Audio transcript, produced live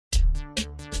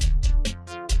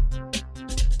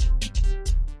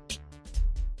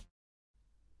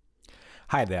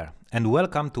Hi there, and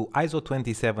welcome to ISO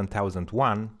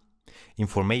 27001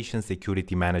 Information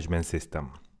Security Management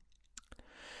System.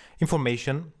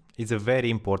 Information is a very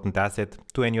important asset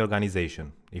to any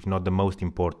organization, if not the most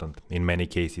important in many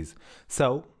cases.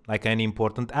 So, like any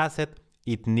important asset,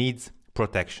 it needs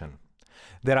protection.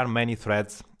 There are many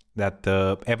threats that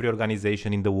every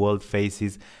organization in the world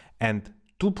faces, and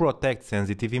to protect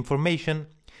sensitive information,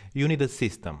 you need a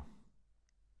system.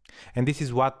 And this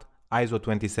is what ISO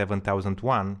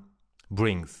 27001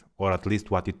 brings, or at least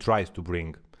what it tries to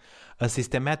bring, a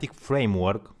systematic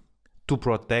framework to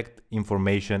protect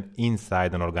information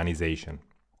inside an organization.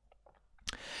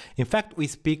 In fact, we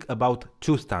speak about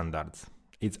two standards.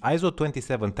 It's ISO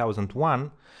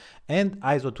 27001 and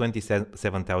ISO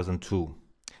 27002.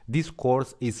 This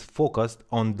course is focused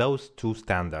on those two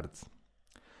standards.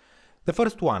 The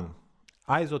first one,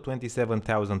 ISO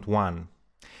 27001,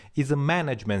 is a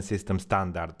management system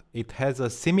standard. It has a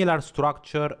similar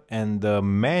structure and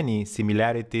many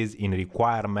similarities in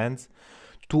requirements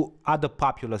to other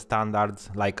popular standards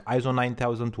like ISO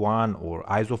 9001 or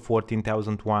ISO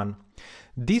 14001.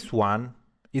 This one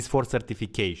is for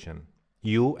certification.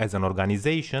 You, as an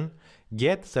organization,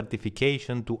 get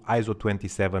certification to ISO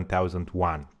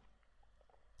 27001.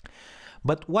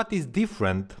 But what is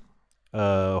different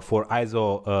for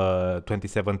ISO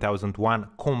 27001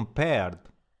 compared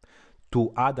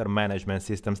to other management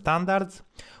system standards?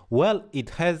 Well, it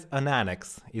has an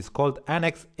annex. It's called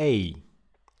Annex A.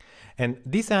 And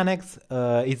this annex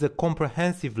is a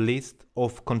comprehensive list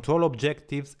of control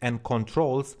objectives and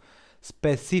controls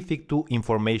specific to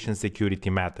information security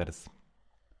matters.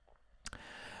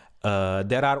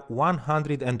 There are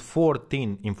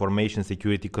 114 information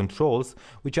security controls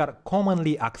which are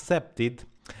commonly accepted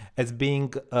as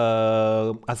being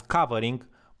as covering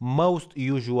most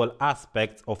usual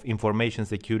aspects of information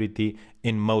security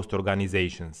in most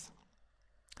organizations.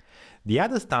 The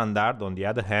other standard, on the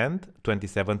other hand,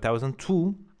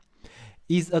 27002,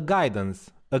 is a guidance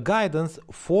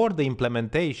for the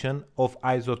implementation of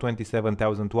ISO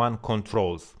 27001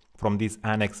 controls from this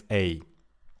Annex A.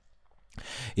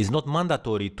 It's not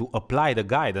mandatory to apply the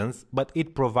guidance, but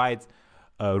it provides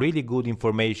really good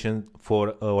information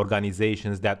for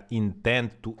organizations that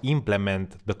intend to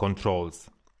implement the controls.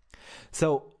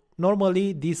 So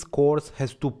normally this course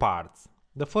has two parts.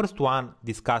 The first one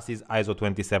discusses ISO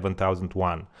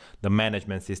 27001, the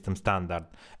management system standard,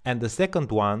 and the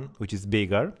second one, which is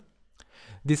bigger,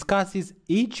 discusses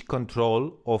each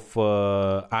control of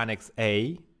Annex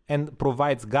A and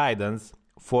provides guidance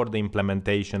for the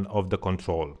implementation of the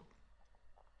control.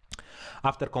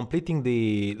 After completing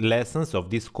the lessons of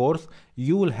this course,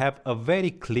 you will have a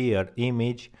very clear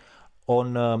image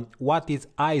on what is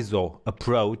ISO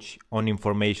approach on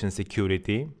information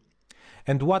security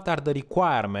and what are the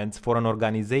requirements for an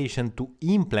organization to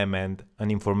implement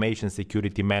an information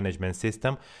security management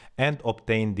system and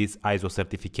obtain this ISO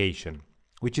certification,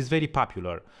 which is very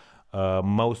popular.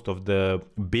 Most of the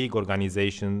big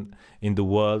organizations in the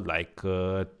world, like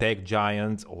tech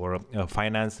giants or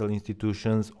financial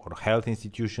institutions or health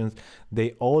institutions,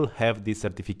 they all have this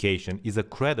certification. It's a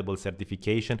credible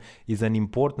certification, is an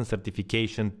important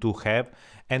certification to have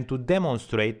and to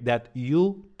demonstrate that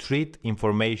you treat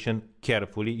information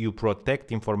carefully, you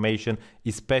protect information,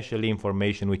 especially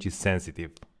information which is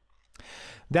sensitive.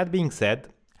 That being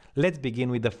said, let's begin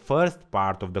with the first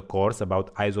part of the course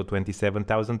about ISO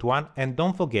 27001, and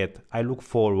don't forget, I look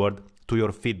forward to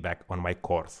your feedback on my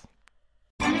course.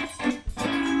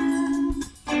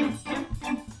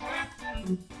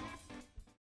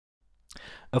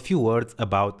 A few words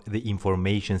about the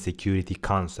information security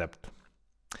concept.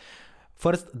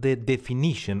 First, the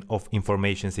definition of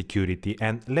information security,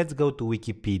 and let's go to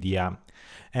Wikipedia,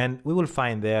 and we will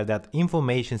find there that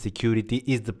information security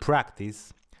is the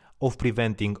practice of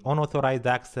preventing unauthorized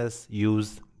access,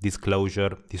 use,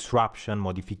 disclosure, disruption,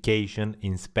 modification,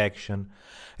 inspection,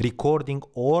 recording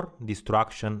or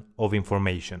destruction of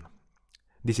information.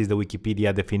 This is the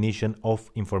Wikipedia definition of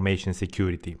information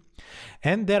security.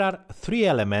 And there are three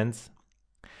elements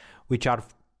which are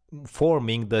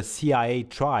forming the CIA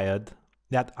triad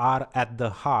that are at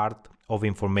the heart of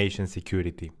information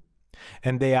security.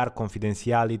 And they are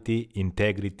confidentiality,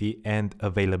 integrity, and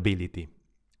availability.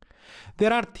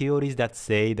 There are theories that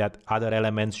say that other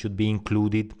elements should be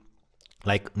included,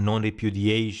 like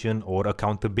non-repudiation or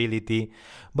accountability,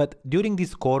 but during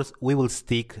this course we will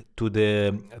stick to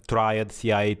the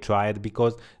CIA triad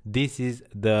because this is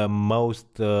the most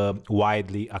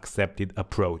widely accepted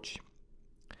approach.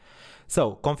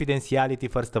 So, confidentiality,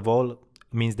 first of all,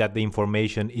 means that the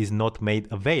information is not made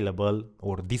available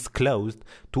or disclosed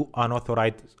to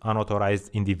unauthorized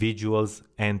individuals,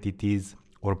 entities,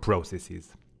 or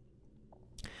processes.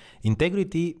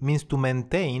 Integrity means to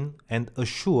maintain and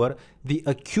assure the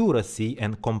accuracy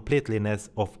and completeness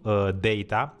of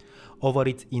data over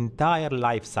its entire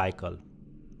life cycle,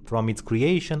 from its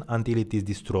creation until it is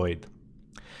destroyed.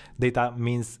 Data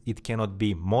means it cannot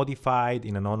be modified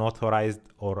in an unauthorized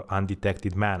or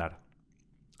undetected manner.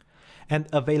 And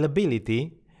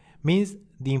availability means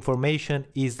the information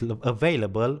is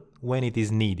available when it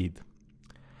is needed.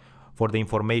 For the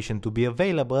information to be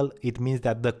available, it means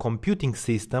that the computing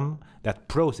system that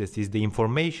processes the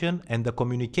information and the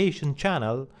communication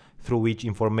channel through which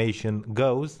information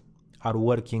goes are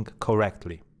working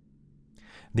correctly.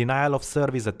 Denial of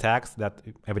service attacks that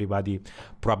everybody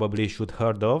probably should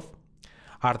heard of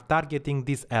are targeting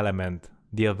this element,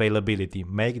 the availability,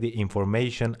 make the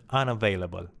information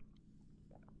unavailable.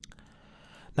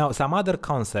 Now, some other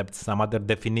concepts, some other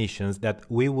definitions that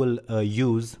we will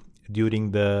use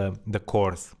during the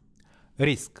course.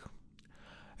 Risk.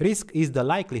 Risk is the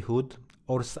likelihood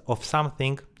of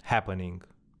something happening.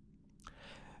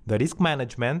 The risk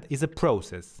management is a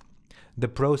process. The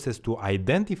process to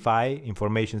identify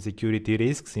information security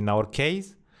risks, in our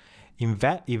case,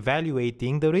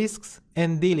 evaluating the risks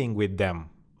and dealing with them.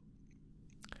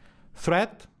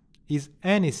 Threat is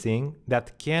anything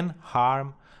that can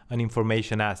harm an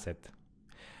information asset.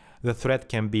 The threat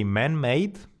can be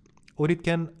man-made or it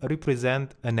can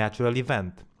represent a natural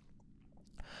event.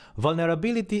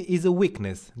 Vulnerability is a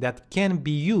weakness that can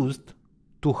be used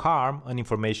to harm an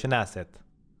information asset.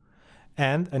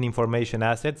 And an information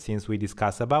asset, since we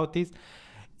discussed about this,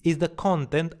 is the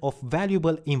content of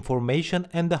valuable information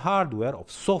and the hardware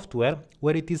of software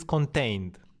where it is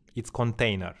contained, its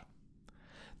container.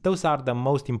 Those are the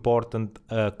most important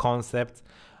concepts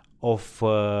of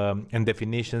and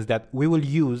definitions that we will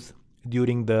use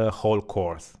during the whole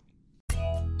course.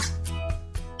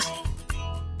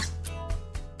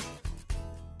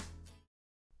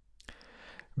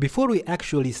 Before we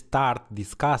actually start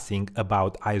discussing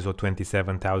about ISO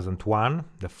 27001,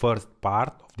 the first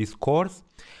part of this course,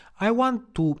 I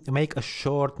want to make a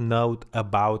short note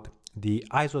about the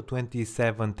ISO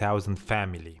 27000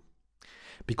 family,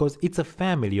 because it's a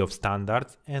family of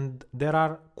standards and there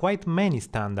are quite many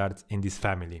standards in this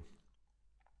family.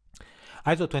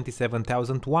 ISO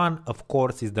 27001, of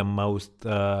course, is the most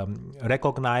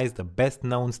recognized, the best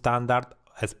known standard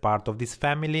as part of this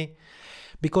family,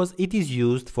 because it is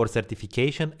used for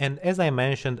certification, and as I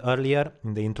mentioned earlier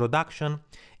in the introduction,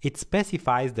 it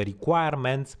specifies the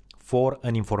requirements for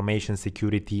an information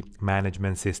security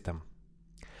management system.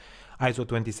 ISO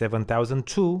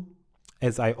 27002,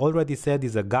 as I already said,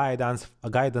 is a guidance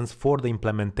for the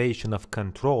implementation of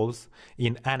controls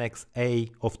in Annex A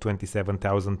of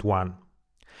 27001.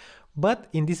 But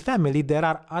in this family there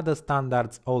are other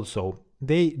standards also.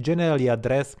 They generally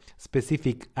address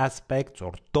specific aspects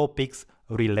or topics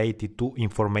related to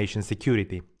information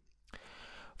security.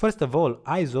 First of all,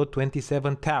 ISO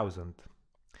 27000.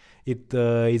 It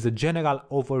is a general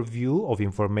overview of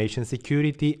information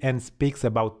security and speaks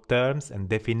about terms and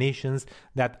definitions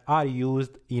that are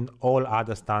used in all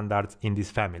other standards in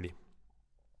this family.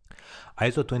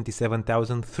 ISO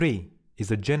 27003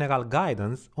 is a general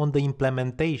guidance on the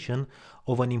implementation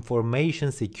of an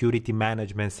information security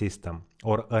management system,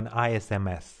 or an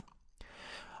ISMS.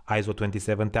 ISO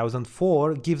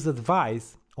 27004 gives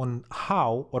advice on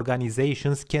how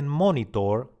organizations can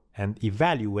monitor and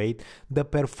evaluate the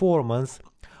performance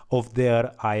of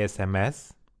their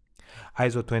ISMS.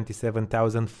 ISO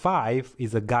 27005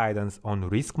 is a guidance on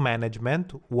risk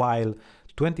management, while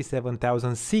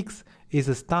 27006 is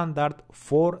a standard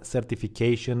for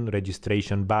certification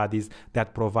registration bodies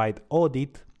that provide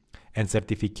audit and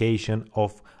certification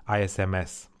of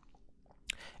ISMS.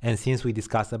 And since we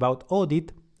discussed about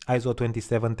audit, ISO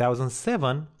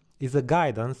 27007 is a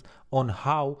guidance on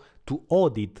how to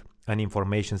audit an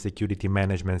information security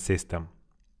management system.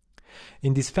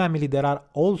 In this family there are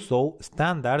also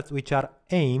standards which are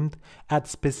aimed at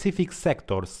specific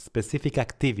sectors, specific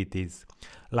activities,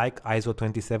 like ISO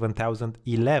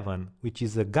 27011, which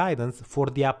is a guidance for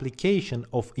the application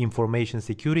of information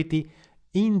security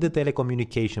in the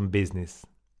telecommunication business,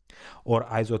 or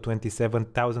ISO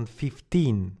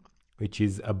 27015, which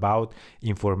is about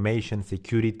information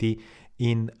security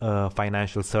in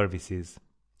financial services.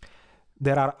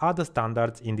 There are other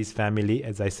standards in this family.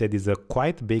 As I said, it's a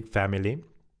quite big family.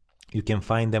 You can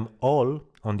find them all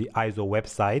on the ISO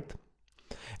website.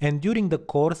 And during the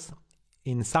course,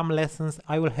 in some lessons,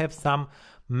 I will have some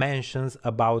mentions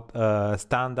about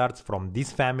standards from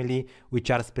this family which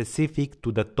are specific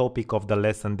to the topic of the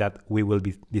lesson that we will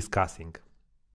be discussing.